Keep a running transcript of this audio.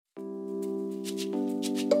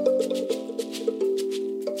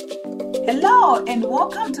Hello and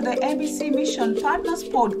welcome to the ABC Mission Partners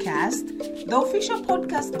Podcast, the official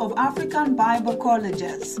podcast of African Bible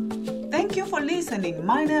Colleges. Thank you for listening.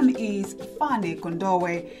 My name is Fanny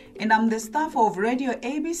Kondowe and I'm the staff of Radio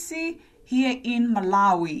ABC here in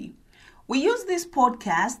Malawi. We use this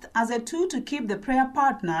podcast as a tool to keep the prayer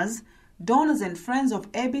partners, donors and friends of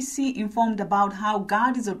ABC informed about how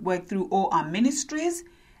God is at work through all our ministries,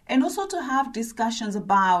 and also to have discussions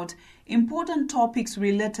about important topics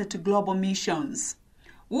related to global missions.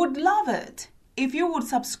 Would love it if you would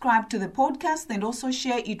subscribe to the podcast and also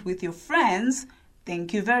share it with your friends.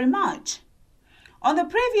 Thank you very much. On the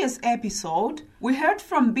previous episode, we heard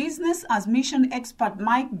from Business as Mission expert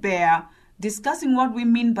Mike Bear discussing what we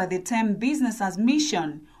mean by the term Business as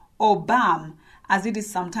Mission, or BAM, as it is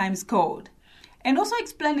sometimes called, and also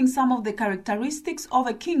explaining some of the characteristics of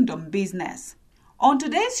a kingdom business. On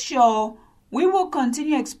today's show, we will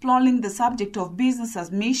continue exploring the subject of business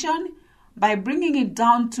as mission by bringing it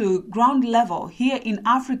down to ground level here in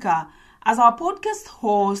Africa as our podcast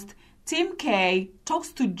host, Tim K,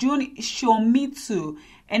 talks to June Shiomitsu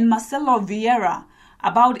and Marcelo Vieira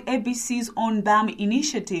about ABC's own BAM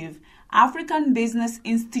initiative, African Business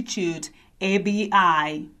Institute,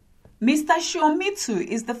 ABI. Mr. Shiomitsu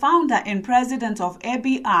is the founder and president of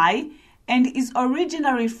ABI and is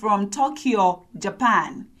originally from Tokyo,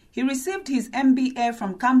 Japan. He received his MBA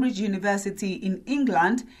from Cambridge University in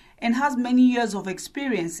England and has many years of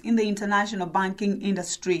experience in the international banking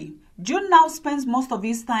industry. June now spends most of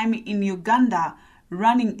his time in Uganda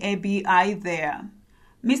running ABI there.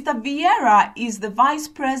 Mr. Vieira is the vice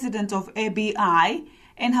president of ABI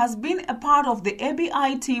and has been a part of the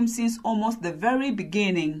ABI team since almost the very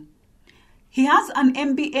beginning. He has an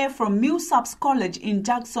MBA from Millsaps College in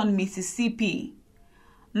Jackson, Mississippi.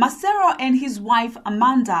 Marcelo and his wife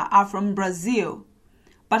Amanda are from Brazil,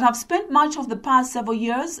 but have spent much of the past several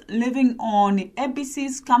years living on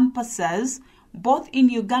ABC's campuses, both in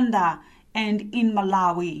Uganda and in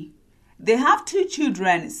Malawi. They have two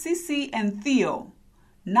children, Sisi and Theo.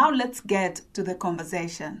 Now let's get to the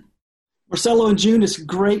conversation. Marcelo and June, it's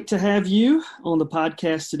great to have you on the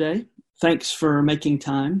podcast today. Thanks for making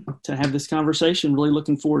time to have this conversation. Really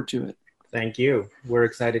looking forward to it. Thank you. We're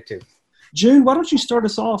excited too. June, why don't you start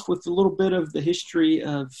us off with a little bit of the history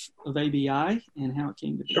of ABI and how it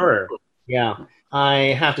came to be? Sure. Yeah.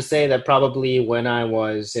 I have to say that probably when I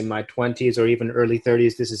was in my 20s or even early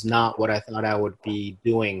 30s, this is not what I thought I would be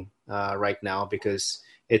doing right now because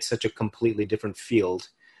it's such a completely different field.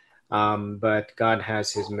 But God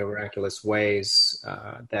has his miraculous ways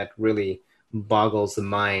that really boggles the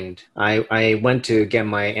mind. I went to get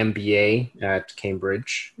my MBA at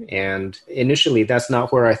Cambridge, and initially that's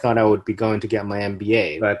not where I thought I would be going to get my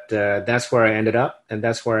MBA, but that's where I ended up, and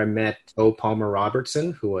that's where I met O. Palmer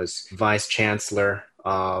Robertson, who was Vice Chancellor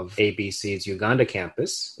of ABC's Uganda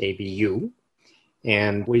campus, ABU,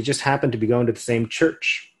 and we just happened to be going to the same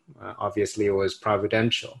church. Obviously, it was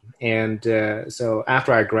providential. And so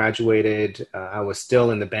after I graduated, I was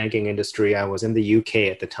still in the banking industry. I was in the UK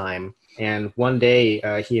at the time. And one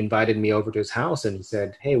day he invited me over to his house and he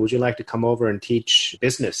said, "Hey, would you like to come over and teach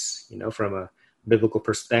business, from a biblical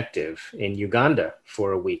perspective in Uganda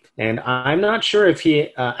for a week?" And I'm not sure if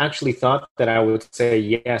he actually thought that I would say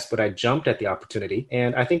yes, but I jumped at the opportunity.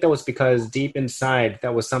 And I think that was because deep inside,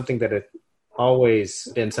 that was something that had always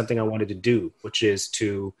been something I wanted to do, which is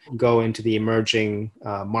to go into the emerging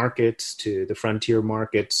markets, to the frontier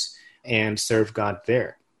markets, and serve God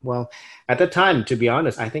there. Well, at the time, to be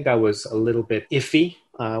honest, I think I was a little bit iffy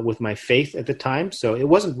with my faith at the time. So it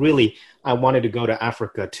wasn't really, I wanted to go to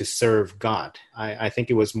Africa to serve God. I think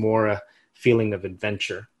it was more a feeling of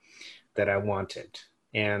adventure that I wanted.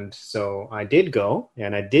 And so I did go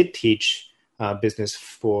and I did teach business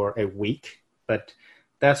for a week, but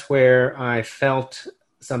that's where I felt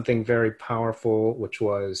something very powerful, which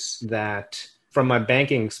was that from my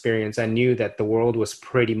banking experience, I knew that the world was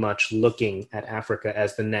pretty much looking at Africa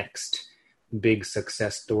as the next big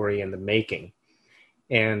success story in the making.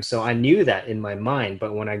 And so I knew that in my mind.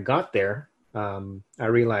 But when I got there, I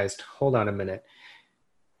realized, hold on a minute.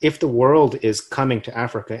 If the world is coming to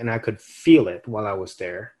Africa and I could feel it while I was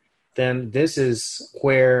there, then this is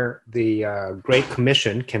where the Great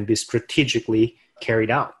Commission can be strategically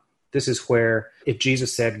carried out. This is where if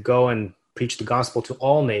Jesus said, go and preach the gospel to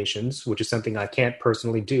all nations, which is something I can't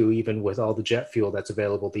personally do, even with all the jet fuel that's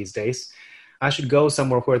available these days, I should go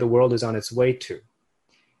somewhere where the world is on its way to.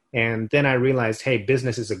 And then I realized, hey,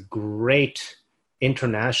 business is a great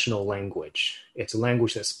international language. It's a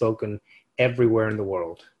language that's spoken everywhere in the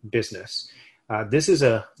world, business. This is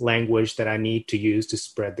a language that I need to use to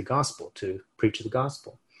spread the gospel, to preach the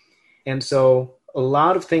gospel. And so a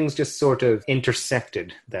lot of things just sort of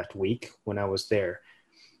intersected that week when I was there.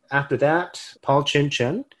 After that, Paul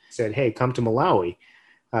Chin-Chen said, hey, come to Malawi,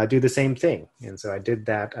 do the same thing. And so I did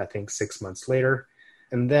that, I think, 6 months later.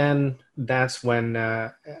 And then that's when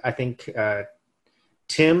I think,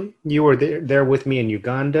 Tim, you were there with me in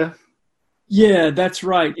Uganda. Yeah, that's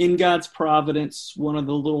right. In God's providence, one of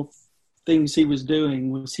the little things he was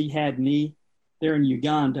doing was he had me there in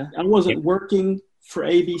Uganda. I wasn't working for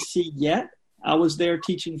ABC yet. I was there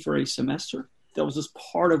teaching for a semester. That was just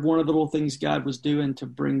part of one of the little things God was doing to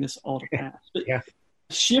bring this all to pass. But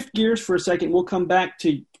shift gears for a second. We'll come back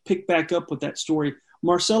to pick back up with that story.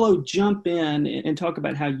 Marcelo, jump in and talk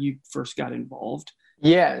about how you first got involved.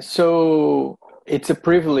 Yeah, so it's a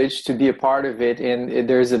privilege to be a part of it, and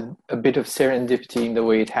there's a bit of serendipity in the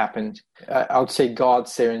way it happened. I would say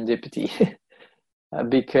God's serendipity,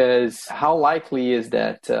 because how likely is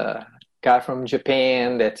that a guy from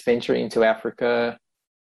Japan that's venturing into Africa,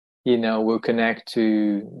 will connect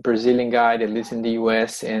to Brazilian guy that lives in the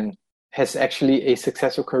US and has actually a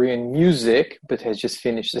successful career in music, but has just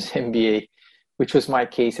finished his MBA, which was my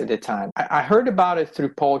case at the time. I heard about it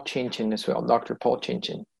through Paul Chin-Chen as well, Dr. Paul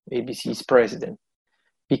Chin-Chen, ABC's president,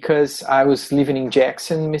 because I was living in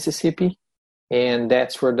Jackson, Mississippi, and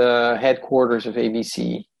that's where the headquarters of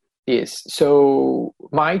ABC is. So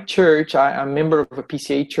my church, I'm a member of a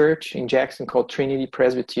PCA church in Jackson called Trinity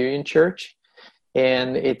Presbyterian Church,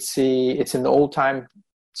 and it's an old-time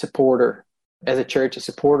supporter, as a church, a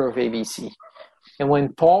supporter of ABC. And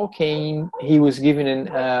when Paul came, he was giving an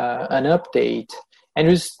update, and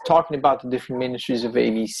he was talking about the different ministries of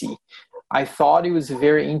ABC. I thought it was a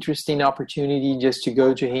very interesting opportunity just to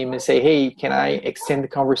go to him and say, hey, can I extend the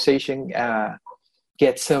conversation,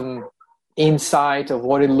 get some insight of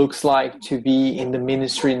what it looks like to be in the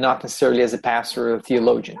ministry, not necessarily as a pastor or a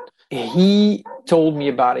theologian. He told me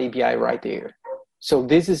about ABI right there. So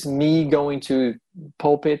this is me going to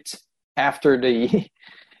pulpit after the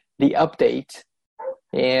update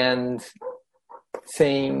and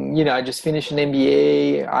saying, I just finished an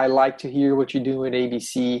MBA. I like to hear what you're doing at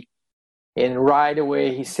ABC. And right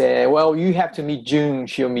away he said, well, you have to meet Jun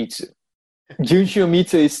Shiomitsu. Jun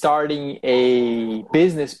Shiomitsu is starting a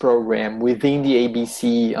business program within the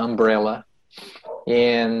ABC umbrella.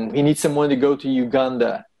 And he needs someone to go to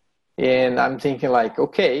Uganda. And I'm thinking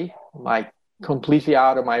okay, completely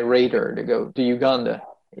out of my radar to go to Uganda.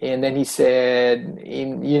 And then he said,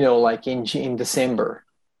 in December.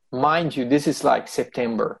 Mind you, this is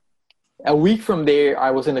September. A week from there,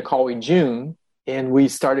 I was in a call with June, and we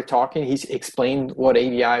started talking. He explained what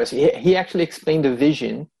ABI was. He actually explained the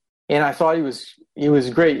vision, and I thought it was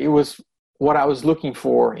great. It was what I was looking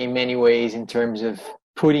for in many ways in terms of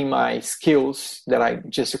putting my skills that I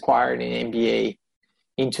just acquired in MBA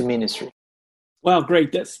into ministry. Wow,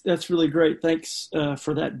 great. That's really great. Thanks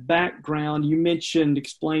for that background. You mentioned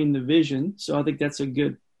explain the vision. So I think that's a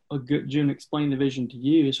good June, explain the vision to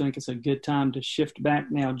you. So I think it's a good time to shift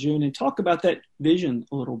back now, June, and talk about that vision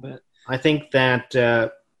a little bit. I think that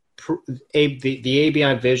the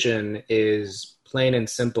ABI vision is plain and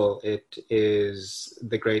simple. It is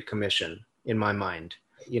the Great Commission in my mind.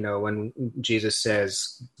 When Jesus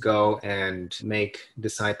says, go and make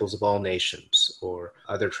disciples of all nations, or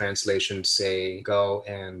other translations say, go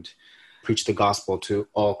and preach the gospel to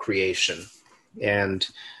all creation. And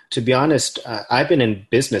to be honest, I've been in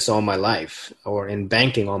business all my life, or in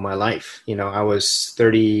banking all my life. I was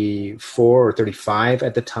 34 or 35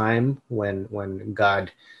 at the time when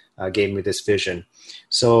God gave me this vision.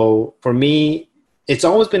 So for me, it's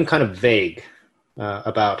always been kind of vague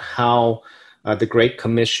about how the Great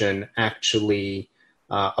Commission actually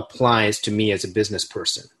applies to me as a business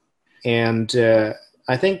person. And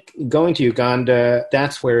I think going to Uganda,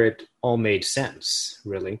 that's where it all made sense,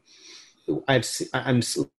 really. I'm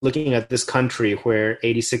looking at this country where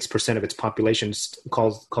 86% of its population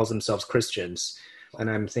calls themselves Christians. And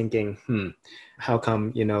I'm thinking, how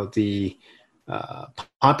come, the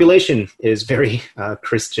population is very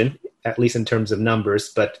Christian, at least in terms of numbers,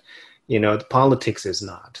 but the politics is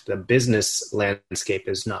not, the business landscape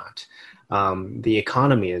is not, the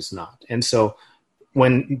economy is not. And so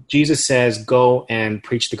when Jesus says, go and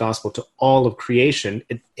preach the gospel to all of creation,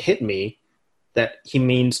 it hit me that he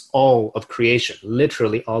means all of creation,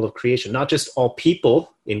 literally all of creation, not just all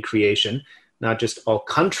people in creation, not just all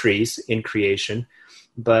countries in creation,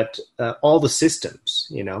 but all the systems,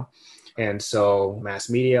 And so mass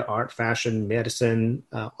media, art, fashion, medicine,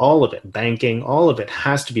 all of it, banking, all of it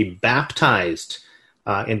has to be baptized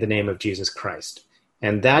in the name of Jesus Christ.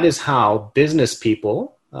 And that is how business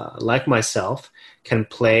people like myself can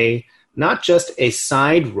play not just a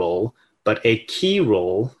side role, but a key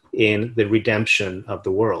role in the redemption of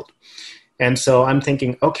the world. And so I'm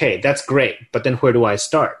thinking, okay, that's great, but then where do I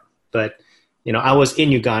start? But, I was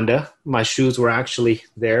in Uganda. My shoes were actually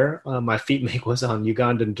there. My feet make was on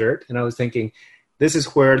Ugandan dirt. And I was thinking, this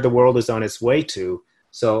is where the world is on its way to.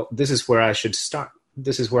 So this is where I should start.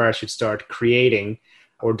 This is where I should start creating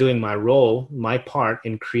or doing my role, my part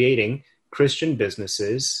in creating Christian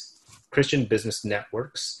businesses, Christian business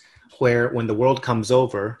networks, where when the world comes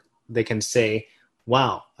over, they can say,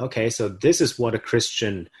 wow, okay, so this is what a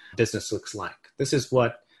Christian business looks like. This is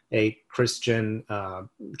what a Christian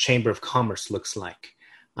chamber of commerce looks like.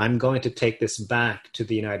 I'm going to take this back to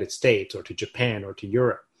the United States or to Japan or to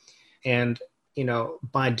Europe. And,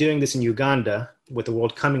 by doing this in Uganda, with the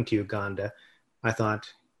world coming to Uganda, I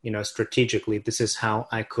thought, strategically, this is how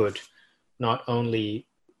I could not only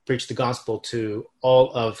preach the gospel to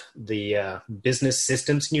all of the business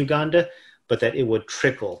systems in Uganda, but that it would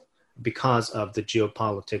trickle because of the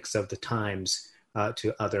geopolitics of the times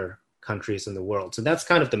to other countries in the world. So that's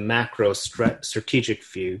kind of the macro strategic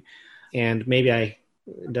view. And maybe I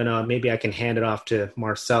can hand it off to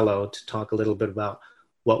Marcelo to talk a little bit about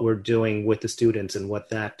what we're doing with the students and what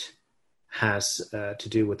that has to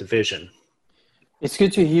do with the vision. It's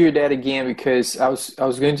good to hear that again, because I was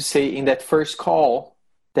going to say, in that first call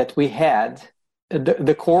that we had,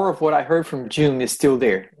 the core of what I heard from June is still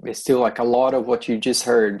there. It's still like a lot of what you just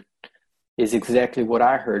heard is exactly what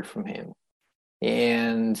I heard from him.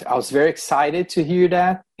 And I was very excited to hear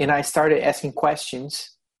that. And I started asking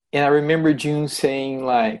questions. And I remember June saying,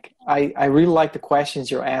 like, I really like the questions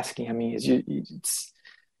you're asking. I mean,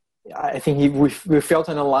 I think we felt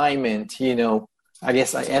an alignment, I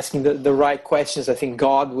guess asking the right questions. I think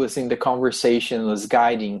God was in the conversation, was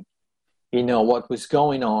guiding, what was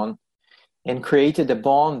going on, and created a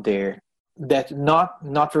bond there that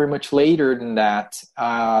not very much later than that,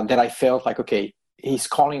 that I felt like, okay, he's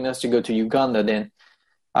calling us to go to Uganda. Then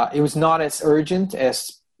it was not as urgent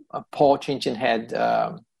as Paul Chinchin had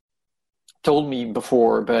told me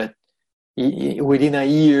before, but within a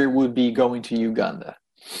year we'll be going to Uganda.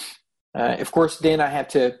 Of course, then I had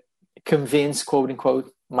to convince, quote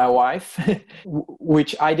unquote, my wife,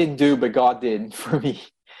 which I didn't do, but God did for me.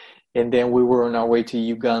 And then we were on our way to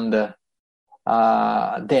Uganda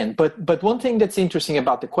then. But one thing that's interesting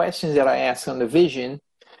about the questions that I asked on the vision,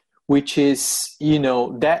 which is,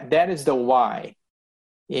 that is the why.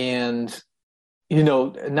 And,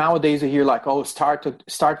 nowadays we hear like, oh, start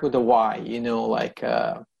with the why, like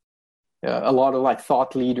a lot of like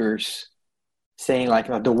thought leaders saying like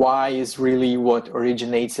the why is really what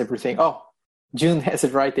originates everything. Oh, June has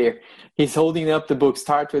it right there. He's holding up the book,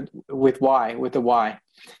 Start with Why, with the why.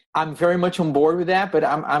 I'm very much on board with that, but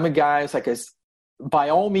I'm a guy who's like, by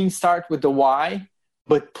all means, start with the why,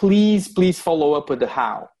 but please follow up with the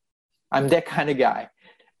how. I'm that kind of guy.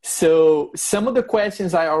 So some of the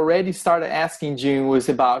questions I already started asking June was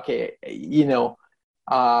about, okay,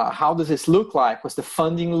 how does this look like? What's the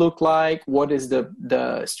funding look like? What is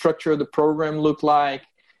the structure of the program look like?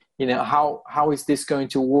 How is this going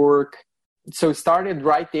to work? So it started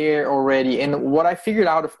right there already. And what I figured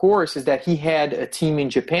out, of course, is that he had a team in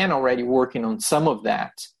Japan already working on some of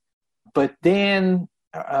that. But then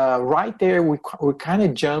right there, we kind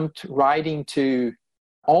of jumped right into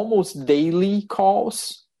almost daily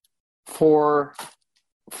calls for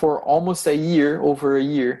almost over a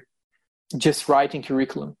year, just writing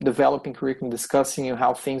curriculum, developing curriculum, discussing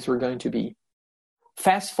how things were going to be.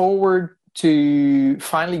 Fast forward to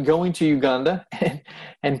finally going to Uganda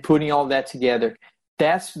and putting all that together.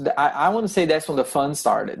 I want to say that's when the fun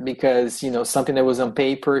started, because, something that was on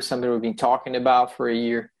paper, something we've been talking about for a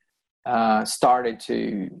year, started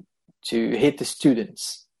to hit the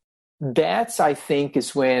students. That's, I think,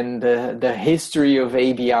 is when the history of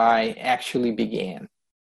ABI actually began.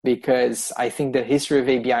 Because I think the history of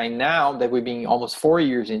ABI now, that we've been almost 4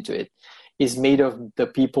 years into it, is made of the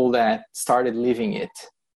people that started living it,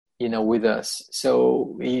 with us.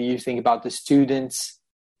 So you think about the students,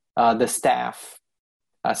 the staff.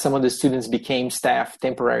 Some of the students became staff,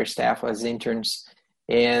 temporary staff as interns.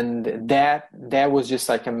 And that was just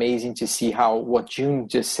like amazing to see how what June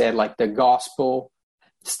just said, like the gospel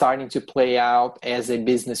starting to play out as a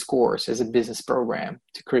business course, as a business program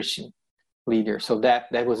to Christian leaders. So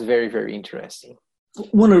that was very, very interesting. I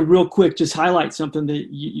want to real quick just highlight something that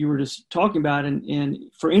you were just talking about. And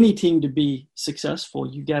for any team to be successful,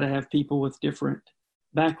 you've got to have people with different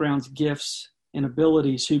backgrounds, gifts, and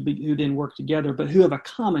abilities who then work together, but who have a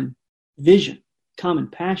common vision, common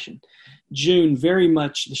passion. June, very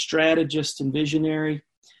much the strategist and visionary,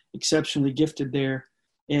 exceptionally gifted there.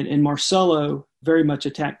 And Marcelo, very much a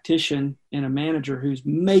tactician and a manager who's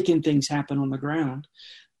making things happen on the ground.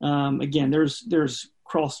 Again, there's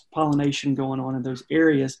cross-pollination going on in those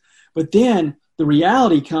areas. But then the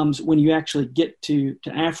reality comes when you actually get to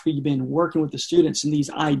Africa. You've been working with the students, and these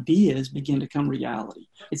ideas begin to come reality.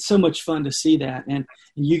 It's so much fun to see that. And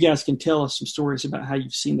you guys can tell us some stories about how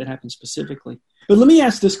you've seen that happen specifically. But let me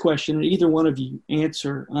ask this question, and either one of you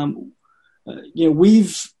answer.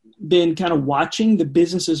 We've been kind of watching the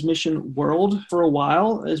Business as Mission world for a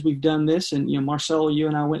while as we've done this. And, Marcelo, you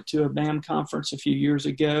and I went to a BAM conference a few years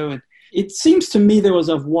ago, and it seems to me there was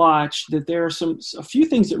I've watched that there are a few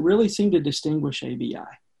things that really seem to distinguish ABI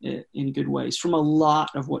in good ways from a lot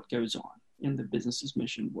of what goes on in the Business as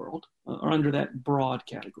Mission world, or under that broad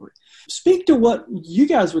category. Speak to what you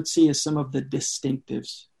guys would see as some of the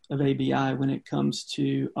distinctives of ABI when it comes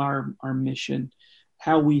to our mission,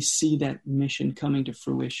 how we see that mission coming to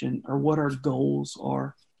fruition, or what our goals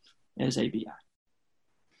are as ABI.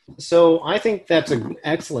 So I think that's an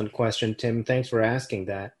excellent question, Tim. Thanks for asking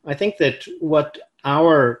that. I think that what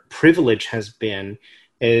our privilege has been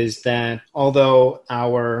is that although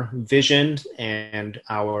our vision and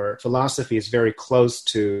our philosophy is very close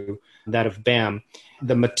to that of BAM,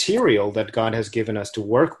 the material that God has given us to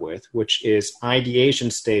work with, which is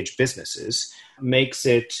ideation stage businesses, makes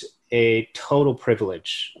it a total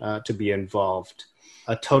privilege to be involved,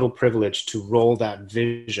 a total privilege to roll that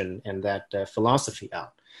vision and that philosophy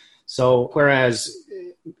out. So whereas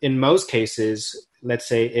in most cases, let's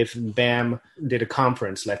say if BAM did a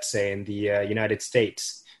conference, let's say in the United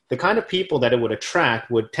States, the kind of people that it would attract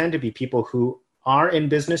would tend to be people who are in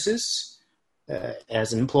businesses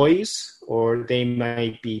as employees, or they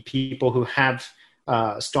might be people who have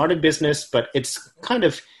started business, but it's kind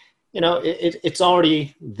of, it's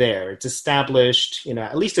already there. It's established,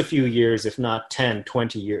 at least a few years, if not 10,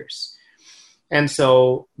 20 years. And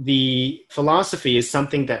so the philosophy is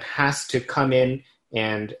something that has to come in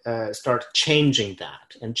and start changing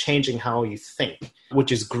that and changing how you think,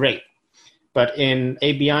 which is great. But in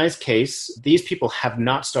ABI's case, these people have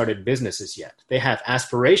not started businesses yet. They have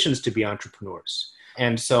aspirations to be entrepreneurs.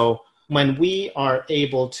 And so when we are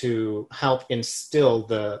able to help instill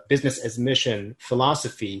the Business as Mission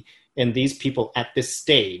philosophy in these people at this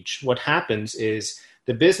stage, what happens is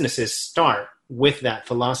the businesses start with that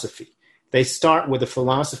philosophy. They start with a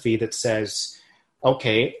philosophy that says,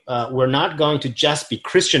 okay, we're not going to just be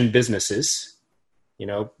Christian businesses,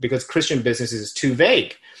 because Christian business is too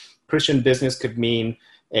vague. Christian business could mean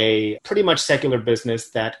a pretty much secular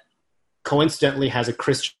business that coincidentally has a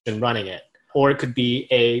Christian running it. Or it could be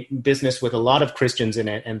a business with a lot of Christians in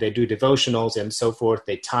it, and they do devotionals and so forth.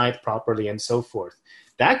 They tithe properly and so forth.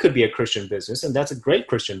 That could be a Christian business, and that's a great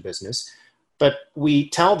Christian business. But we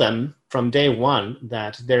tell them from day one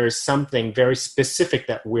that there is something very specific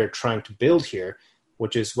that we're trying to build here,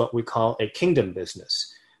 which is what we call a kingdom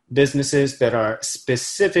business. Businesses that are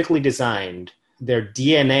specifically designed, their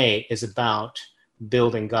DNA is about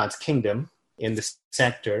building God's kingdom in the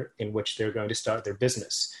sector in which they're going to start their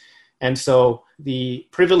business. And so the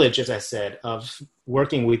privilege, as I said, of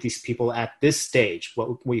working with these people at this stage,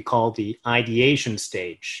 what we call the ideation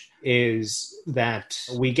stage, is that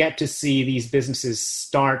we get to see these businesses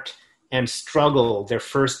start and struggle their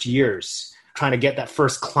first years, trying to get that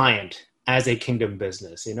first client as a kingdom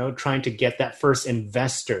business, trying to get that first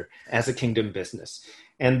investor as a kingdom business.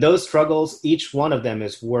 And those struggles, each one of them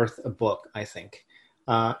is worth a book, I think.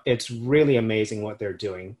 It's really amazing what they're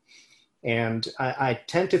doing. And I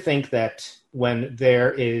tend to think that when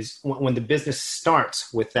the business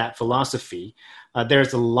starts with that philosophy,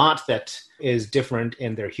 there's a lot that is different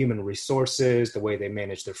in their human resources, the way they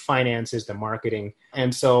manage their finances, their marketing.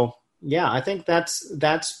 And so, I think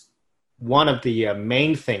that's one of the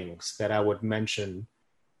main things that I would mention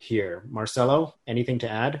here. Marcelo, anything to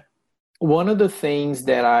add? One of the things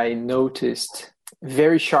that I noticed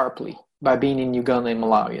very sharply by being in Uganda and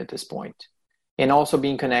Malawi at this point, and also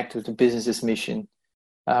being connected with the Business as Mission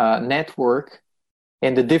network,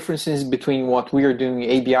 and the differences between what we are doing,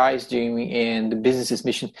 ABI is doing, and the Business as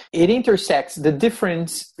Mission, it intersects. The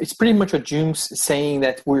difference, it's pretty much what June's saying,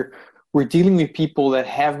 that we're dealing with people that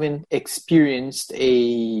haven't experienced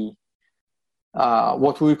a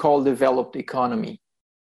what we call developed economy.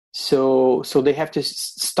 So they have to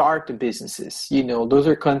start the businesses. Those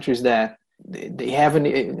are countries that they haven't,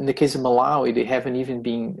 in the case of Malawi, they haven't even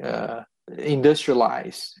been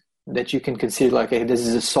industrialized, that you can consider like, hey, this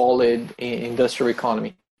is a solid industrial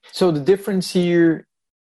economy. So the difference here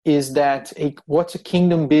is that what's a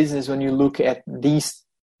kingdom business when you look at these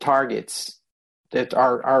targets that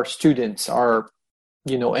are our students, our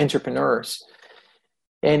entrepreneurs,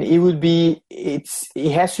 And it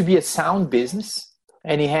has to be a sound business.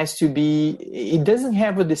 And it doesn't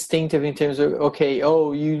have a distinctive in terms of,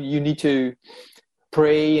 you need to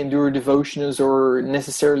pray and do devotionals or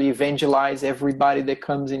necessarily evangelize everybody that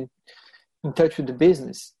comes in touch with the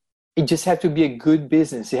business. It just has to be a good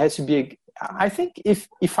business. It has to be I think if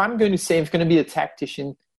I'm going to say, if I'm going to be a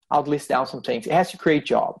tactician, I'll list down some things. It has to create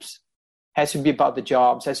jobs. It has to be about the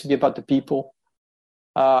jobs. It has to be about the people.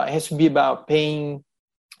 It has to be about paying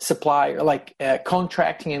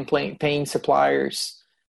contracting and paying suppliers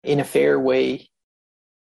in a fair way.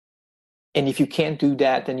 And if you can't do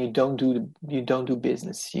that, then you don't do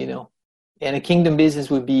business, And a kingdom business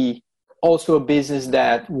would be also a business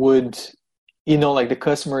that would, the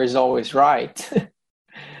customer is always right.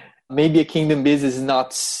 Maybe a kingdom business is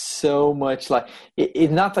not so much like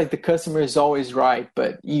it's not like the customer is always right,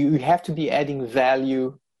 but you have to be adding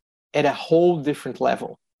value at a whole different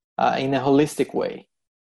level, in a holistic way.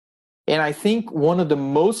 And I think one of the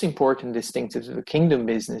most important distinctives of a kingdom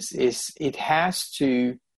business is it has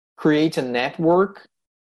to create a network.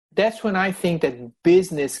 That's when I think that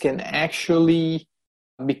business can actually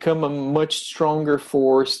become a much stronger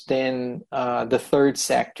force than the third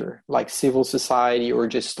sector, like civil society or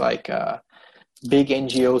just like big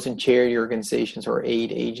NGOs and charity organizations or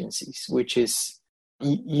aid agencies, which is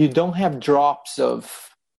you don't have drops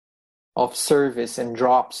of service and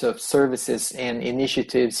drops of services and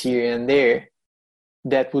initiatives here and there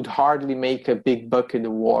that would hardly make a big bucket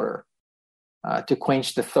of water to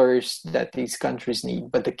quench the thirst that these countries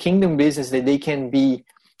need. But the kingdom business, that they can be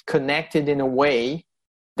connected in a way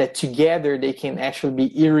that together they can actually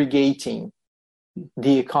be irrigating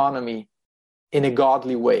the economy in a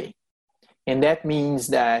godly way. And that means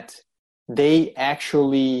that they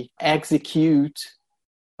actually execute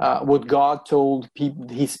what God told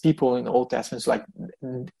his people in the Old Testament. It's like,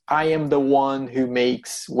 I am the one who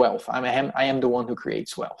makes wealth. I am the one who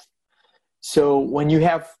creates wealth. So when you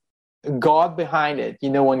have God behind it,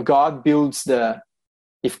 when God builds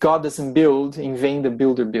if God doesn't build, in vain the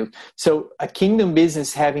builder builds. So a kingdom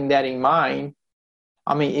business having that in mind,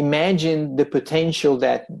 imagine the potential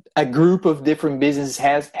that a group of different businesses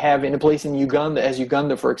have in a place in Uganda, as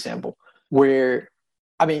Uganda, for example, where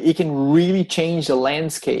it can really change the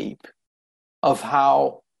landscape of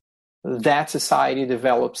how that society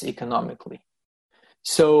develops economically.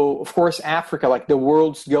 So, of course, Africa, like the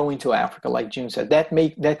world's going to Africa, like June said, that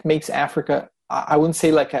makes Africa, I wouldn't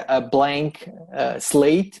say like a blank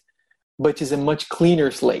slate, but is a much cleaner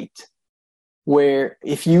slate, where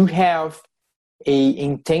if you have a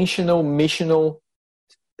intentional, missional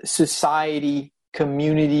society,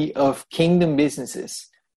 community of kingdom businesses,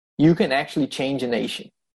 you can actually change a nation.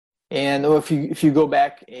 And if you go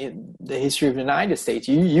back in the history of the United States,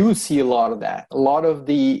 you will see a lot of that. A lot of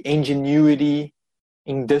the ingenuity,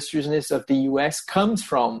 industriousness of the U.S. comes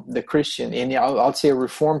from the Christian, and I'll say a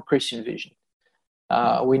Reformed Christian vision.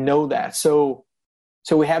 We know that. So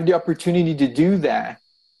we have the opportunity to do that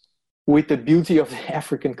with the beauty of the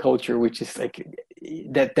African culture, which is like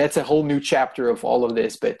that's a whole new chapter of all of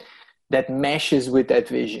this, but that meshes with that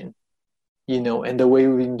vision. And the way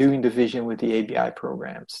we've been doing the vision with the ABI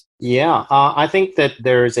programs. Yeah, I think that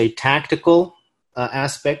there's a tactical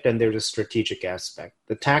aspect and there's a strategic aspect.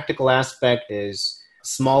 The tactical aspect is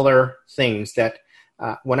smaller things that,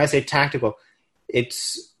 when I say tactical,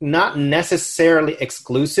 it's not necessarily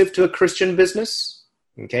exclusive to a Christian business,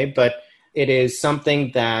 okay? But it is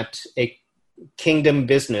something that a kingdom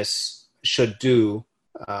business should do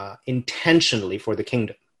intentionally for the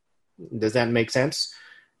kingdom. Does that make sense?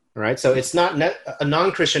 All right, so it's not a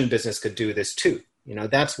non-Christian business could do this too.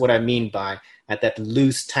 That's what I mean by at that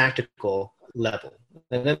loose tactical level.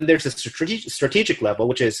 And then there's a strategic level,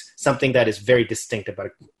 which is something that is very distinct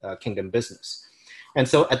about a kingdom business. And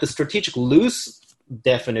so at the strategic loose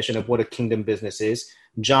definition of what a kingdom business is,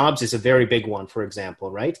 jobs is a very big one, for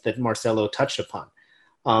example, right, that Marcelo touched upon.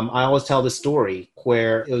 I always tell the story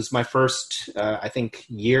where it was my first,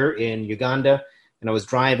 year in Uganda, and I was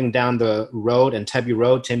driving down the road, Entebbe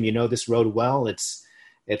Road. Tim, you know this road well. It's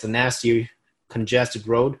a nasty, congested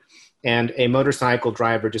road. And a motorcycle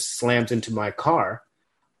driver just slammed into my car.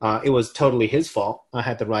 It was totally his fault. I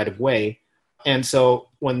had the right of way. And so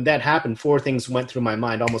when that happened, 4 things went through my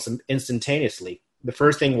mind almost instantaneously. The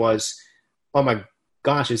first thing was, oh my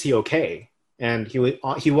gosh, is he okay? And he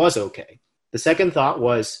was okay. The second thought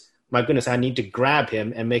was, my goodness, I need to grab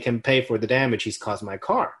him and make him pay for the damage he's caused my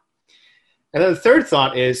car. And then the third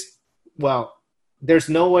thought is, well, there's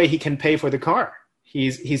no way he can pay for the car.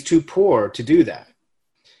 He's too poor to do that.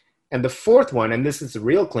 And the fourth one, and this is the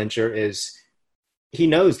real clincher, is he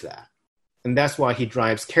knows that. And that's why he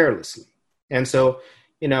drives carelessly. And so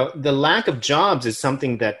the lack of jobs is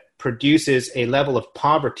something that produces a level of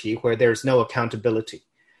poverty where there's no accountability.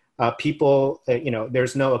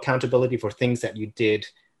 There's no accountability for things that you did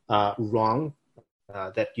wrong,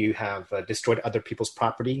 that you have destroyed other people's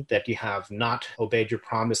property, that you have not obeyed your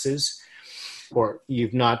promises, or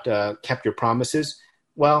you've not kept your promises.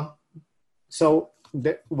 Well, so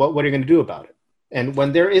what are you going to do about it? And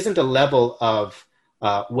when there isn't a level of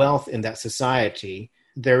wealth in that society,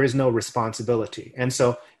 there is no responsibility. And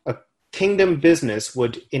so a kingdom business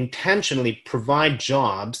would intentionally provide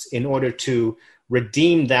jobs in order to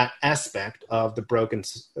redeem that aspect of the broken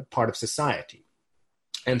part of society.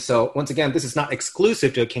 And so, once again, this is not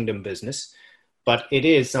exclusive to a kingdom business, but it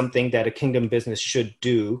is something that a kingdom business should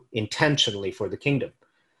do intentionally for the kingdom.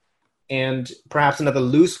 And perhaps another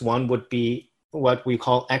loose one would be what we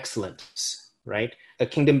call excellence, right? A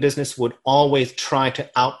kingdom business would always try to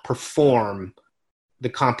outperform the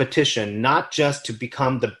competition, not just to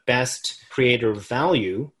become the best creator of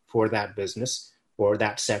value for that business or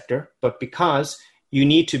that sector, but because you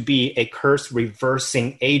need to be a curse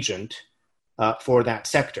reversing agent for that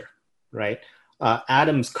sector, right?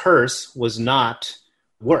 Adam's curse was not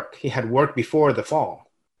work. He had work before the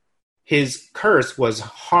fall. His curse was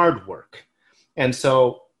hard work. And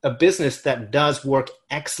so a business that does work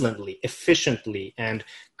excellently, efficiently, and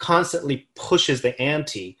constantly pushes the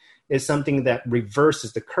ante is something that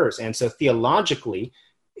reverses the curse. And so theologically,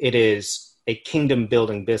 it is a kingdom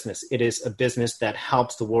building business. It is a business that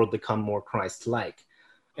helps the world become more Christ-like.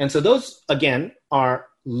 And so those, again, are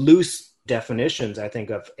loose definitions, I think,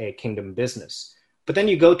 of a kingdom business. But then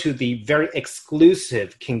you go to the very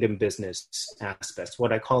exclusive kingdom business aspects,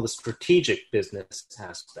 what I call the strategic business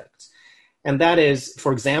aspects. And that is,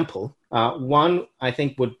 for example, one, I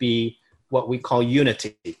think, would be what we call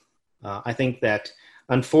unity. I think that,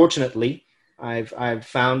 unfortunately, I've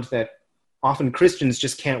found that often Christians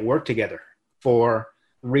just can't work together for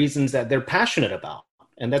reasons that they're passionate about.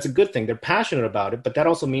 And that's a good thing. They're passionate about it, but that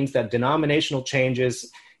also means that denominational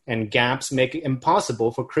changes and gaps make it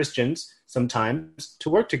impossible for Christians sometimes to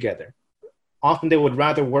work together. Often they would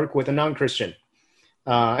rather work with a non-Christian,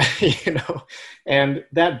 and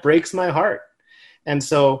that breaks my heart. And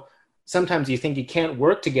so sometimes you think you can't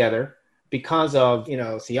work together because of,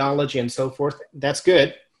 theology and so forth. That's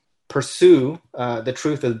good. Pursue the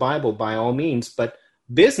truth of the Bible by all means, but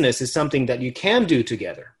business is something that you can do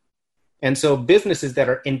together. And so businesses that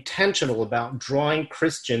are intentional about drawing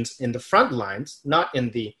Christians in the front lines, not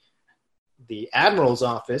in the admiral's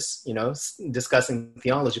office, discussing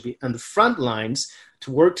theology, but on the front lines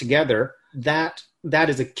to work together, that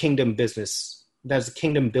is a kingdom business. That's a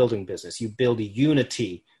kingdom building business. You build a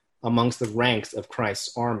unity amongst the ranks of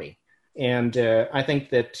Christ's army. And I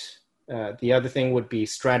think that the other thing would be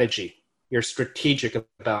strategy. You're strategic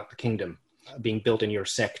about the kingdom being built in your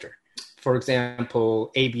sector. For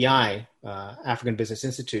example, ABI, African Business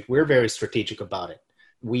Institute, we're very strategic about it.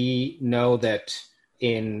 We know that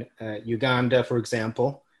in Uganda, for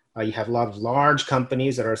example, you have a lot of large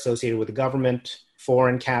companies that are associated with the government,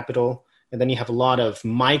 foreign capital, and then you have a lot of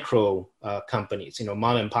micro companies,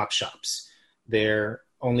 mom and pop shops. They're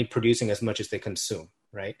only producing as much as they consume,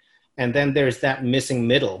 right? And then there's that missing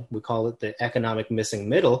middle. We call it the economic missing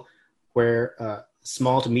middle, where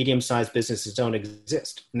small to medium-sized businesses don't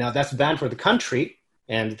exist. Now, that's bad for the country,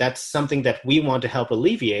 and that's something that we want to help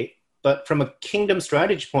alleviate. But from a kingdom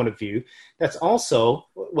strategy point of view, that's also,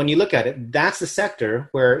 when you look at it, that's the sector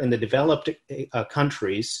where in the developed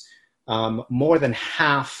countries, more than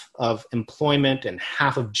half of employment and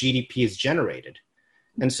half of GDP is generated.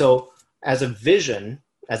 And so as a vision,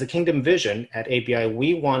 as a kingdom vision at ABI,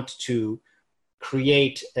 we want to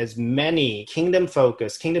create as many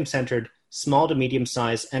kingdom-focused, kingdom-centered, small to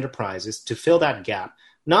medium-sized enterprises to fill that gap,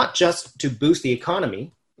 not just to boost the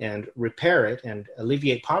economy and repair it and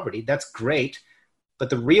alleviate poverty. That's great. But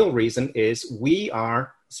the real reason is we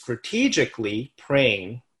are strategically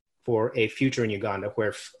praying for a future in Uganda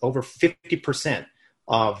where over 50%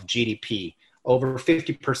 of GDP, over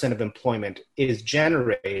 50% of employment is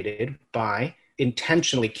generated by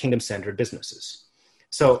intentionally kingdom-centered businesses.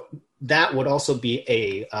 So that would also be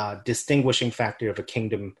a distinguishing factor of a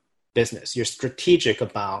kingdom business. You're strategic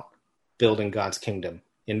about building God's kingdom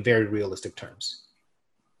in very realistic terms.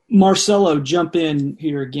 Marcelo, jump in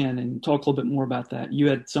here again and talk a little bit more about that. You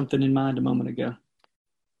had something in mind a moment ago.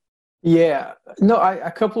 Yeah, no,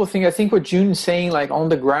 a couple of things. I think what June's saying, like on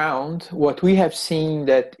the ground, what we have seen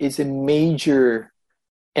that is a major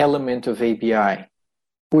element of ABI,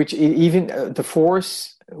 which even the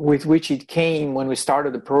force with which it came when we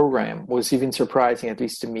started the program was even surprising, at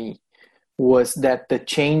least to me, was that the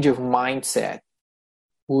change of mindset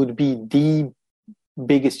would be the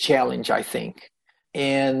biggest challenge, I think.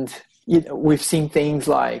 And we've seen things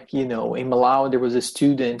like, in Malawi, there was a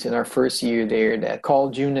student in our first year there that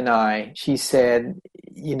called June and I. She said,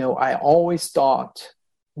 I always thought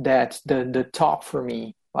that the top for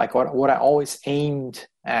me, like what I always aimed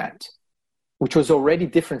at, which was already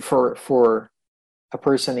different for a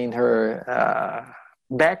person in her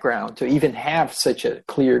background to even have such a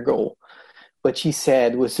clear goal. But she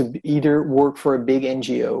said was to either work for a big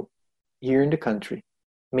NGO here in the country,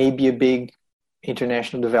 maybe a big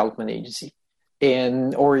international development agency,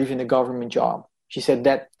 or even a government job. She said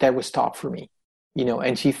that was top for me,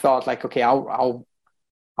 and she thought like, okay, I'll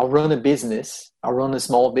run a business. I'll run a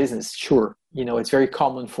small business. Sure. It's very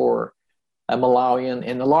common for a Malawian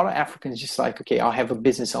and a lot of Africans just like, okay, I'll have a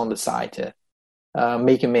business on the side to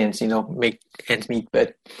make amends, make ends meet.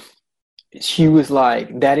 But she was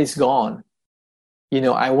like, that is gone.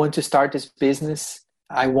 I want to start this business.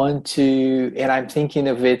 I want to, and I'm thinking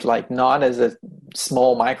of it like not as a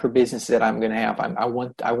small micro business that I'm going to have. I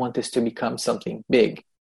want this to become something big.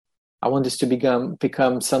 I want this to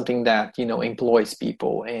become something that, employs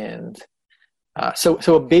people. And so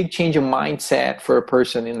a big change of mindset for a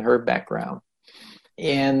person in her background.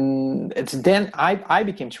 And it's then I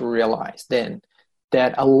became to realize then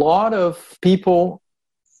that a lot of people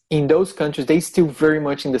in those countries, they still very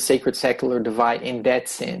much in the sacred secular divide in that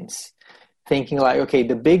sense, thinking like, okay,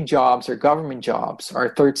 the big jobs are government jobs,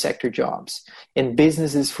 are third sector jobs, and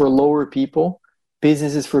businesses for lower people,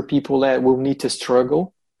 businesses for people that will need to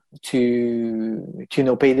struggle to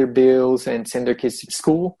pay their bills and send their kids to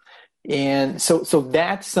school. And so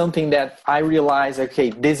that's something that I realized, okay,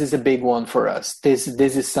 this is a big one for us. This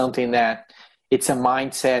is something that it's a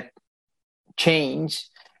mindset change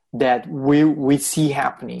that we see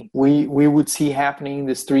happening. We would see happening in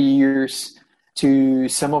this 3 years to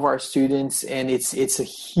some of our students, and it's a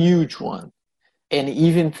huge one. And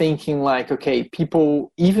even thinking like, okay,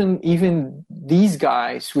 people, even these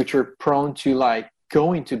guys which are prone to like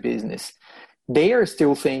go into business, they are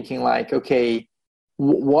still thinking like, okay,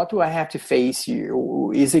 what do I have to face here?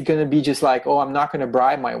 Is it going to be just like, oh, I'm not going to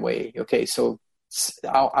bribe my way? Okay, so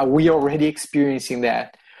are we already experiencing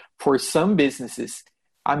that for some businesses?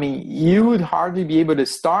 I mean, you would hardly be able to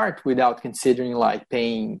start without considering like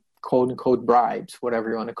paying quote unquote bribes,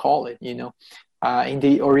 whatever you want to call it, In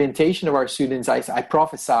the orientation of our students, I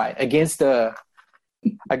prophesy against the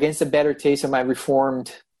better taste of my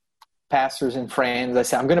Reformed pastors and friends. I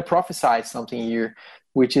say, I'm going to prophesy something here,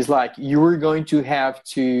 which is like, you're going to have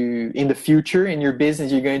to, in the future, in your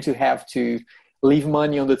business, you're going to have to leave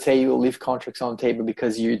money on the table, leave contracts on the table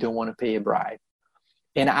because you don't want to pay a bribe.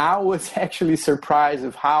 And I was actually surprised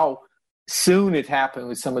of how soon it happened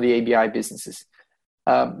with some of the ABI businesses.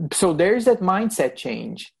 So there's that mindset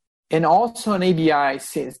change. And also on ABI,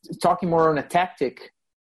 talking more on a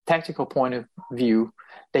tactical point of view,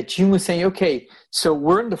 that June was saying, okay, so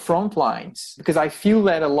we're in the front lines, because I feel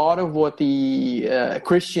that a lot of what the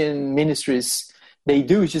Christian ministries, they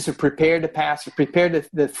do is just to prepare the pastor, prepare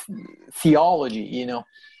the theology,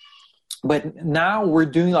 But now we're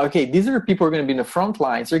doing, okay, these are people who are going to be in the front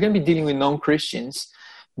lines. They're going to be dealing with non-Christians.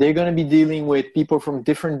 They're going to be dealing with people from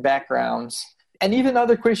different backgrounds and even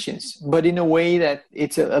other Christians, but in a way that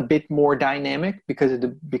it's a bit more dynamic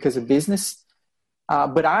because of business.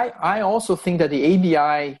 But I also think that the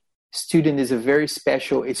ABI student is a very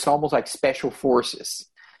special, it's almost like special forces.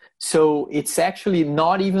 So it's actually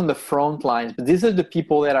not even the front lines, but these are the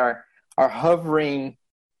people that are hovering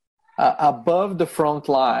above the front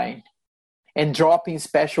line and dropping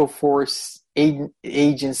special force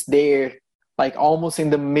agents there, like almost in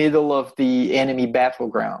the middle of the enemy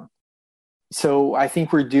battleground. So I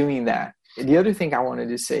think we're doing that. The other thing I wanted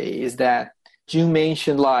to say is that June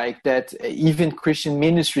mentioned like that even Christian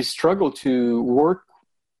ministries struggle to work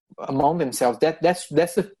among themselves. That's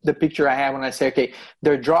the picture I have when I say, okay,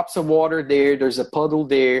 there are drops of water there, there's a puddle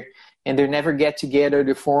there, and they never get together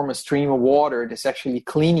to form a stream of water that's actually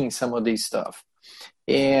cleaning some of this stuff.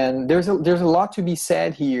 And there's a lot to be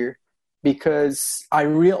said here, because I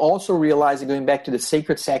also realize, going back to the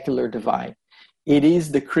sacred secular divide, it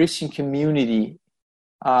is the Christian community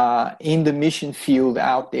in the mission field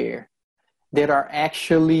out there that are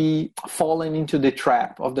actually falling into the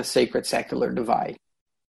trap of the sacred secular divide.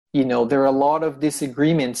 There are a lot of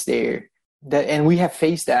disagreements there, and we have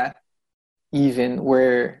faced that even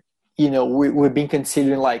where, we've been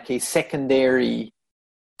considering like a secondary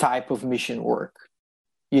type of mission work,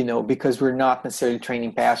 because we're not necessarily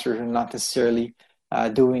training pastors, we're not necessarily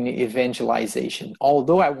doing evangelization.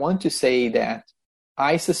 Although I want to say that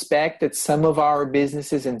I suspect that some of our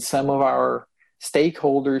businesses and some of our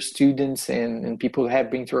stakeholders, students and people who have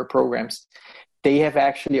been through our programs, they have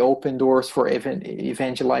actually opened doors for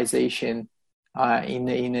evangelization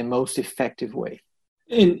in a most effective way.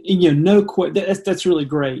 And that's really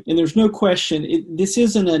great. And there's no question, this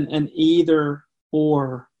isn't an either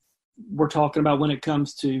or we're talking about when it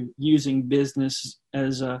comes to using business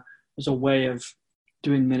as a way of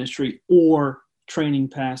doing ministry or training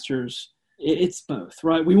pastors. It's both,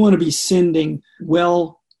 right? We want to be sending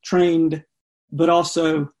well-trained, but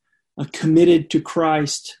also committed to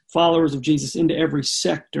Christ, followers of Jesus into every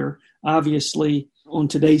sector. Obviously, on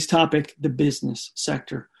today's topic, the business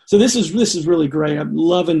sector. So this is really great. I'm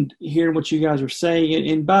loving hearing what you guys are saying.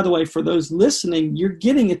 And by the way, for those listening, you're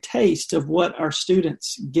getting a taste of what our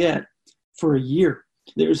students get for a year.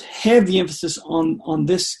 There's heavy emphasis on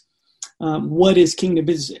this, what is kingdom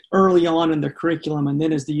business early on in their curriculum. And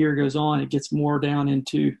then as the year goes on, it gets more down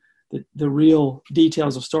into the real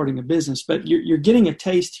details of starting a business. But you're getting a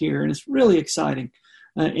taste here, and it's really exciting.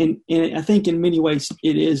 And I think in many ways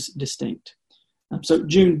it is distinct. So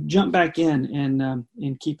June, jump back in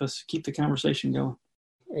and keep the conversation going.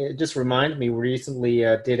 It just reminded me, we recently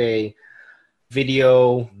did a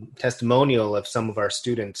video testimonial of some of our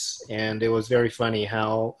students, and it was very funny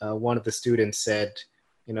how one of the students said,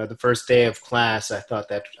 the first day of class, I thought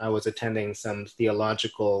that I was attending some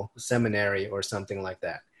theological seminary or something like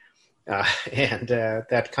that. And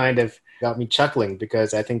that kind of got me chuckling,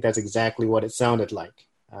 because I think that's exactly what it sounded like.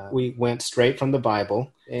 We went straight from the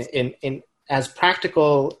Bible in as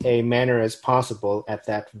practical a manner as possible at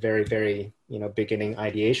that very, very, beginning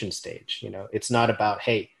ideation stage. It's not about,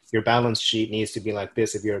 hey, your balance sheet needs to be like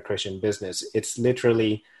this if you're a Christian business. It's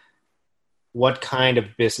literally, what kind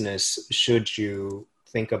of business should you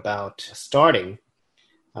think about starting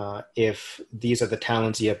if these are the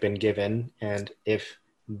talents you have been given, and if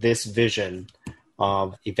this vision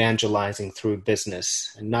of evangelizing through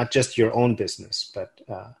business, and not just your own business, but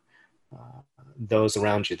those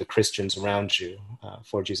around you, the Christians around you,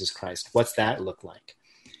 for Jesus Christ. What's that look like?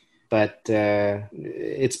 But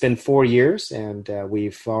it's been 4 years, and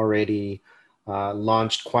we've already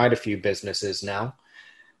launched quite a few businesses now.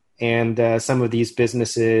 And some of these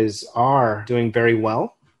businesses are doing very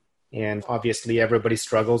well. And obviously everybody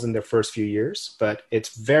struggles in their first few years, but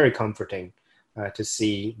it's very comforting to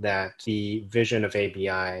see that the vision of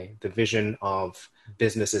ABI, the vision of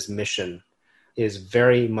business's mission, is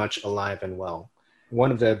very much alive and well. One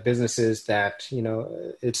of the businesses that,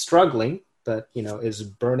 it's struggling, but, is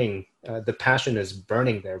burning, the passion is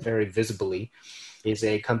burning there very visibly, is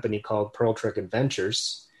a company called Pearl Trek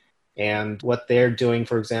Adventures. And what they're doing,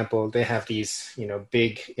 for example, they have these,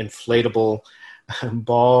 big inflatable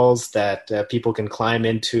balls that people can climb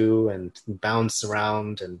into and bounce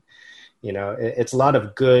around. And, it's a lot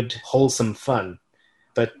of good, wholesome fun.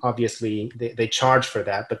 But obviously they charge for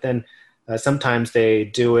that. But then sometimes they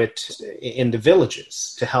do it in the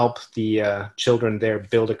villages to help the children there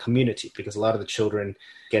build a community, because a lot of the children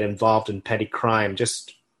get involved in petty crime.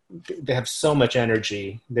 They have so much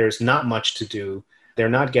energy. There's not much to do. They're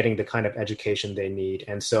not getting the kind of education they need.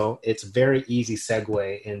 And so it's a very easy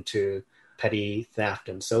segue into petty theft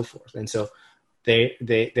and so forth. And so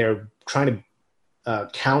they're trying to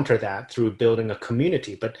counter that through building a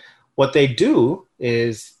community. But what they do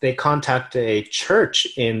is they contact a church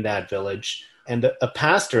in that village and a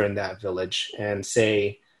pastor in that village and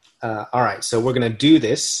say, all right, so we're going to do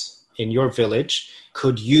this in your village.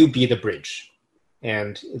 Could you be the bridge?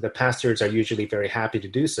 And the pastors are usually very happy to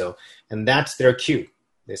do so. And that's their cue.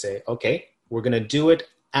 They say, okay, we're going to do it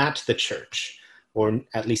at the church, or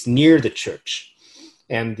at least near the church.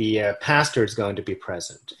 And the pastor is going to be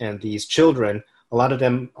present. And these children, a lot of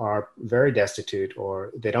them are very destitute,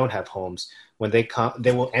 or they don't have homes. When they come,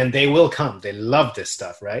 they will come. They love this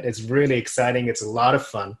stuff, right? It's really exciting. It's a lot of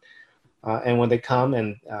fun. And when they come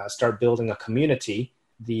and start building a community,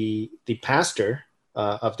 the pastor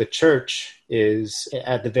of the church is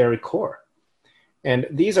at the very core. And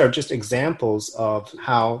these are just examples of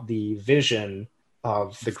how the vision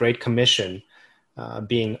of the Great Commission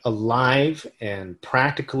being alive and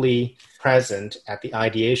practically present at the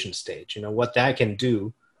ideation stage, what that can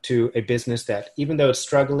do to a business that, even though it's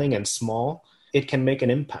struggling and small, it can make an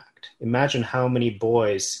impact. Imagine how many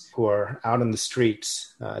boys who are out on the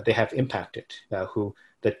streets they have impacted, who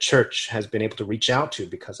the church has been able to reach out to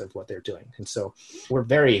because of what they're doing. And so we're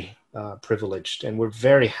very privileged, and we're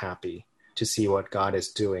very happy to see what God is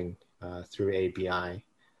doing through ABI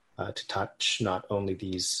to touch not only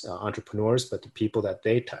these entrepreneurs, but the people that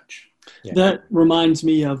they touch. Yeah. That reminds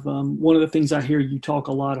me of one of the things I hear you talk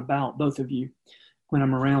a lot about, both of you, when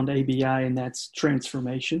I'm around ABI, and that's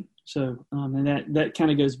transformation. So, and that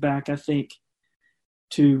kind of goes back, I think,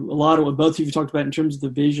 to a lot of what both of you talked about in terms of the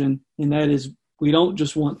vision, and that is We don't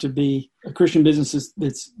just want to be a Christian business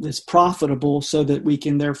that's profitable so that we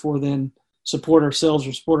can therefore then support ourselves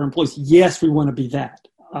or support our employees. Yes, we want to be that,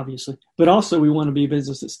 obviously. But also we want to be a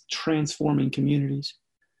business that's transforming communities,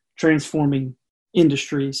 transforming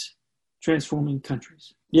industries, transforming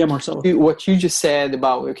countries. Yeah, Marcelo. What you just said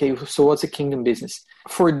about, okay, so what's a kingdom business?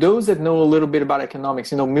 For those that know a little bit about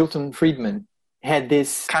economics, Milton Friedman had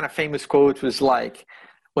this kind of famous quote, was like,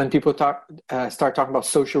 when people start talking about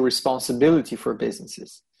social responsibility for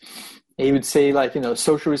businesses, he would say, like,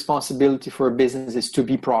 social responsibility for a business is to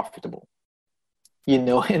be profitable,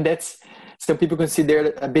 and that's, some people consider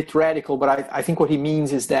it a bit radical, but I think what he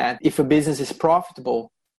means is that if a business is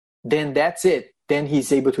profitable, then that's it. Then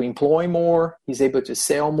he's able to employ more, he's able to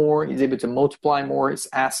sell more, he's able to multiply more his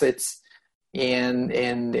assets and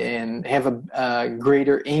have a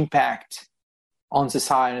greater impact on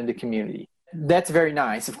society and the community. That's very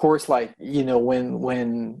nice. Of course, like,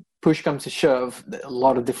 when push comes to shove, a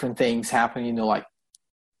lot of different things happen, like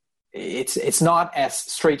it's not as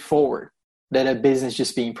straightforward that a business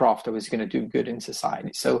just being profitable is going to do good in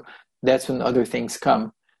society. So that's when other things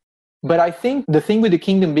come. But I think the thing with the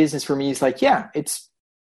kingdom business for me is like, it's,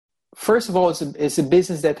 first of all, it's a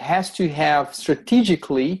business that has to have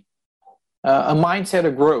strategically a mindset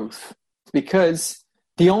of growth, because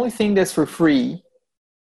the only thing that's for free,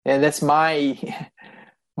 and that's my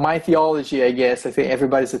theology, I guess. I think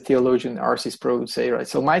everybody's a theologian, R.C. Sproul would say, right?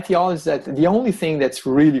 So my theology is that the only thing that's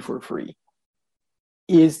really for free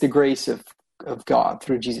is the grace of God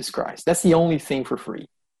through Jesus Christ. That's the only thing for free,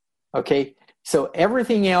 okay? So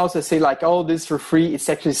everything else, I say like, oh, this is for free, it's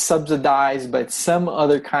actually subsidized by some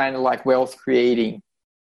other kind of like wealth creating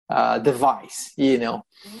device,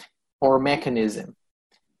 or mechanism.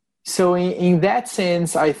 So in that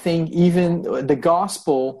sense, I think even the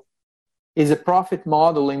gospel is a profit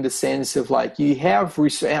model in the sense of like, you have,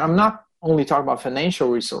 and I'm not only talking about financial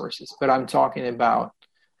resources, but I'm talking about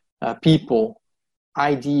people,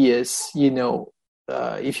 ideas,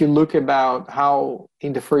 if you look about how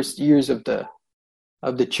in the first years of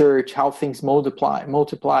the church, how things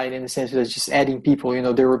multiplied in the sense of just adding people,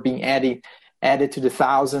 they were being added to the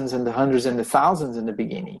thousands and the hundreds and the thousands in the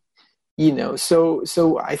beginning,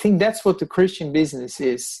 so I think that's what the Christian business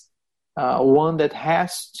is, one that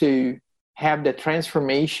has to have that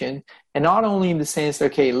transformation, and not only in the sense,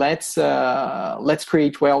 okay, let's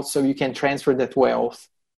create wealth so you can transfer that wealth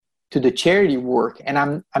to the charity work. And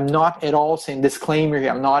I'm not at all saying, disclaimer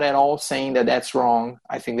here, I'm not at all saying that that's wrong.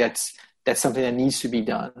 I think that's something that needs to be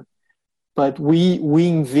done. But we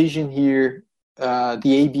envision here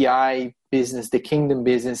the ABI business, the kingdom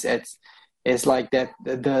business, as like that.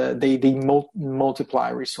 They multiply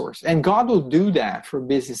resource, and God will do that for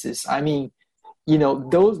businesses. I mean,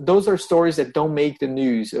 those are stories that don't make the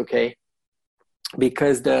news, okay?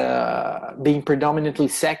 Because being predominantly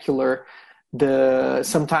secular,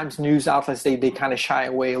 sometimes news outlets they kind of shy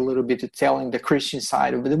away a little bit to telling the Christian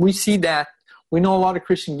side of it. We see that. We know a lot of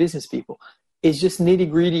Christian business people. It's just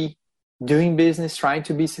nitty-gritty, doing business, trying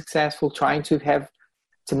to be successful, trying to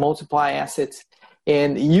multiply assets.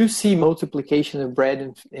 And you see multiplication of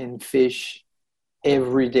bread and fish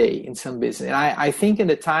every day in some business. And I think in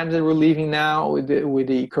the times that we're living now with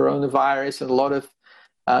the coronavirus and a lot of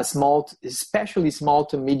especially small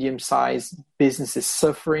to medium-sized businesses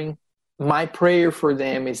suffering, my prayer for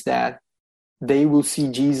them is that they will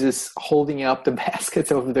see Jesus holding up the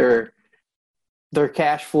basket of their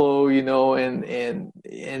cash flow,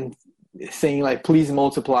 and saying like, please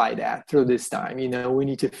multiply that through this time. We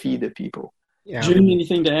need to feed the people. Yeah. June,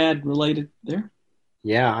 anything to add related there?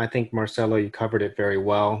 Yeah, I think, Marcelo, you covered it very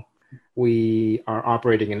well. We are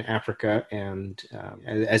operating in Africa, and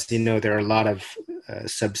as you know, there are a lot of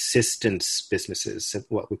subsistence businesses,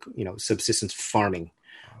 subsistence farming,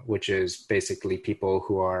 which is basically people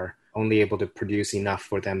who are only able to produce enough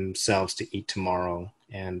for themselves to eat tomorrow,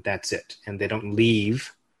 and that's it. And they don't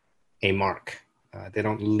leave a mark. They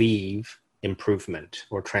don't leave improvement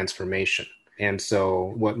or transformation. And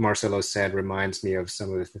so what Marcelo said reminds me of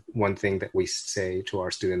one thing that we say to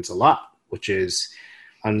our students a lot, which is,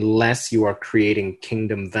 unless you are creating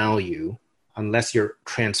kingdom value, unless you're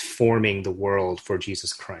transforming the world for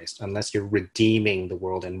Jesus Christ, unless you're redeeming the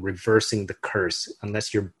world and reversing the curse,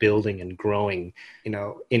 unless you're building and growing,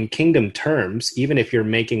 in kingdom terms, even if you're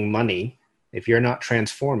making money, if you're not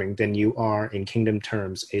transforming, then you are, in kingdom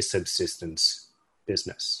terms, a subsistence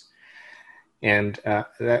business. And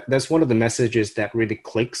that's one of the messages that really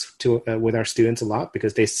clicks with our students a lot,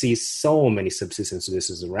 because they see so many subsistence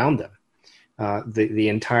businesses around them. The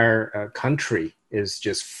entire country is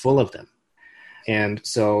just full of them. And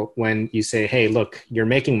so when you say, hey, look, you're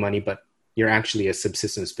making money, but you're actually a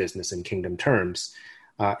subsistence business in kingdom terms,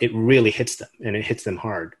 it really hits them, and it hits them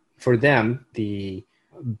hard. For them, the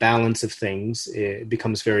balance of things, it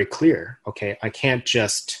becomes very clear. Okay, I can't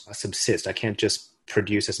just subsist. I can't just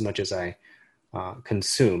produce as much as I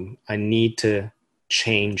consume. I need to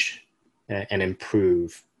change and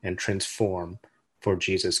improve and transform for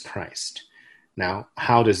Jesus Christ. Now,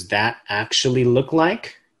 how does that actually look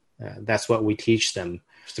like? That's what we teach them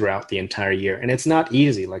throughout the entire year. And it's not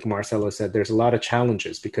easy. Like Marcelo said, there's a lot of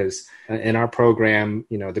challenges because in our program,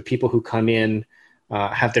 the people who come in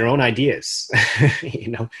have their own ideas,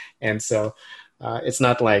 and so it's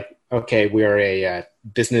not like, okay, we're a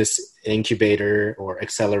business incubator or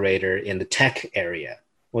accelerator in the tech area.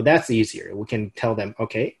 Well, that's easier. We can tell them,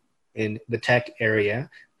 okay, in the tech area,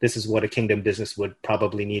 this is what a kingdom business would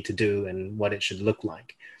probably need to do and what it should look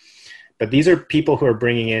like. But these are people who are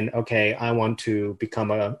bringing in, okay, I want to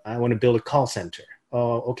build a call center.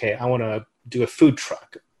 Oh, okay, I want to do a food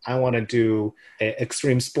truck. I want to do an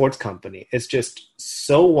extreme sports company. It's just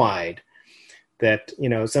so wide that,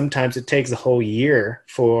 sometimes it takes a whole year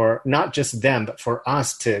for not just them, but for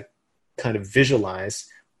us to kind of visualize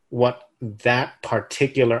what that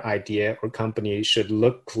particular idea or company should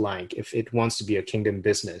look like if it wants to be a kingdom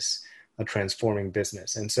business, a transforming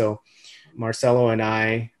business. And so Marcelo and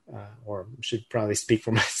I, or should probably speak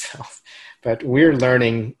for myself, but we're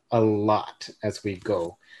learning a lot as we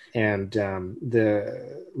go. And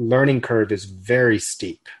the learning curve is very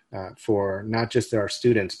steep for not just our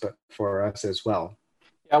students, but for us as well.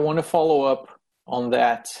 I want to follow up on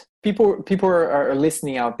that. People are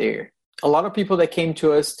listening out there. A lot of people that came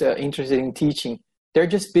to us interested in teaching, they're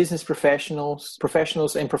just business professionals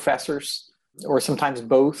and professors, or sometimes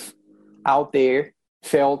both, out there,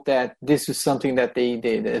 felt that this was something that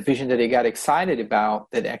the vision that they got excited about,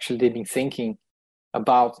 that actually they've been thinking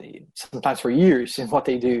about sometimes for years in what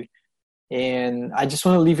they do. And I just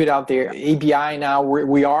want to leave it out there. ABI now,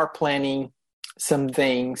 we are planning some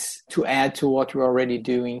things to add to what we're already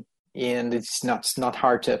doing. And it's not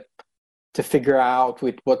hard to figure out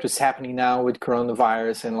with what was happening now with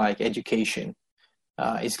coronavirus and like education.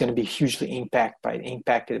 It's going to be hugely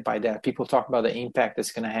impacted by that. People talk about the impact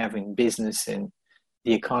that's going to have in business and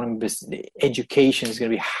the economy. The education is going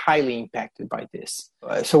to be highly impacted by this.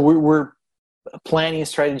 So we're planning and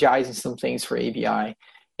strategizing some things for ABI,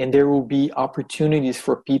 and there will be opportunities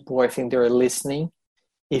for people, I think, that are listening.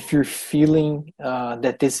 If you're feeling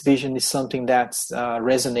that this vision is something that's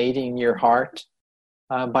resonating in your heart,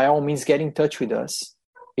 by all means, get in touch with us,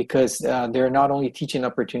 because there are not only teaching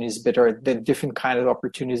opportunities, but there are the different kind of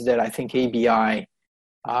opportunities that I think ABI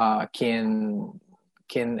can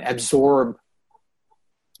absorb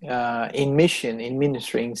in mission, in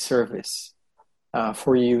ministry, in service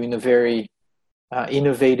for you in a very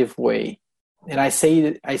innovative way. And I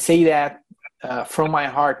say that from my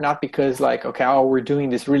heart, not because like, okay, we're doing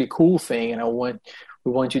this really cool thing and we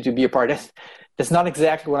want you to be a part. That's not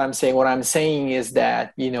exactly what I'm saying. What I'm saying is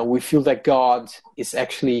that, we feel that God is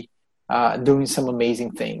actually doing some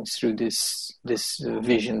amazing things through this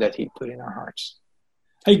vision that He put in our hearts.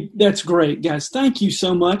 Hey, that's great, guys. Thank you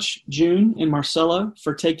so much, June and Marcelo,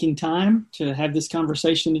 for taking time to have this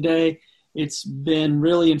conversation today. It's been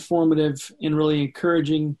really informative and really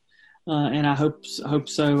encouraging, and I hope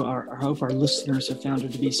so. I hope our listeners have found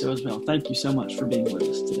it to be so as well. Thank you so much for being with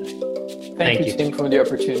us today. Thank you, Tim, for the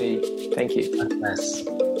opportunity. Thank you. Yes.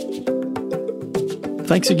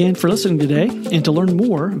 Thanks again for listening today. And to learn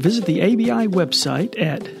more, visit the ABI website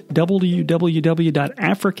at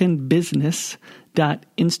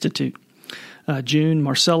www.africanbusiness.institute. June,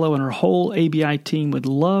 Marcelo, and our whole ABI team would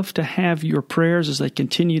love to have your prayers as they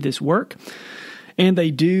continue this work. And they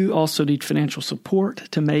do also need financial support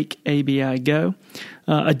to make ABI go.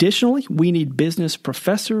 Additionally, we need business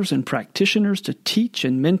professors and practitioners to teach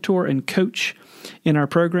and mentor and coach in our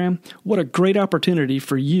program. What a great opportunity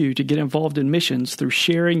for you to get involved in missions through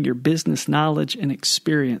sharing your business knowledge and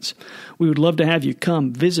experience. We would love to have you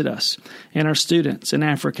come visit us and our students in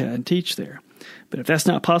Africa and teach there. But if that's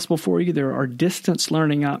not possible for you, there are distance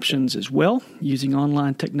learning options as well, using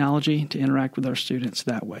online technology to interact with our students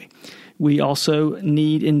that way. We also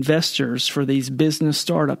need investors for these business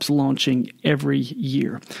startups launching every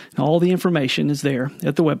year. Now, all the information is there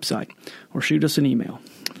at the website, or shoot us an email.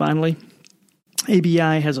 Finally,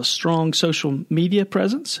 ABI has a strong social media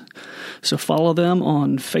presence, so follow them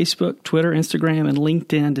on Facebook, Twitter, Instagram, and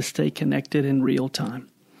LinkedIn to stay connected in real time.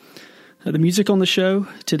 The music on the show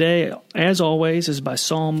today, as always, is by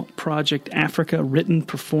Psalm Project Africa, written,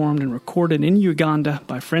 performed, and recorded in Uganda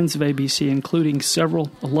by friends of ABC, including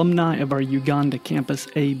several alumni of our Uganda campus,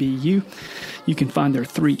 ABU. You can find their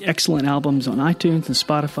 3 excellent albums on iTunes and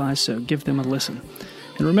Spotify, so give them a listen.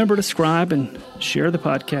 And remember to subscribe and share the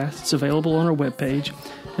podcast. It's available on our webpage,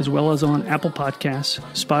 as well as on Apple Podcasts,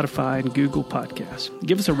 Spotify, and Google Podcasts.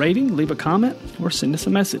 Give us a rating, leave a comment, or send us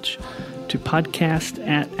a message to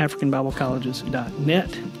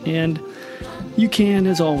podcast@AfricanBibleColleges.net. And you can,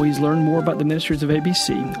 as always, learn more about the ministries of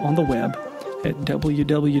ABC on the web at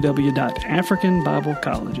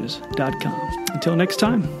www.africanbiblecolleges.com. Until next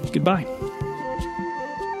time, goodbye.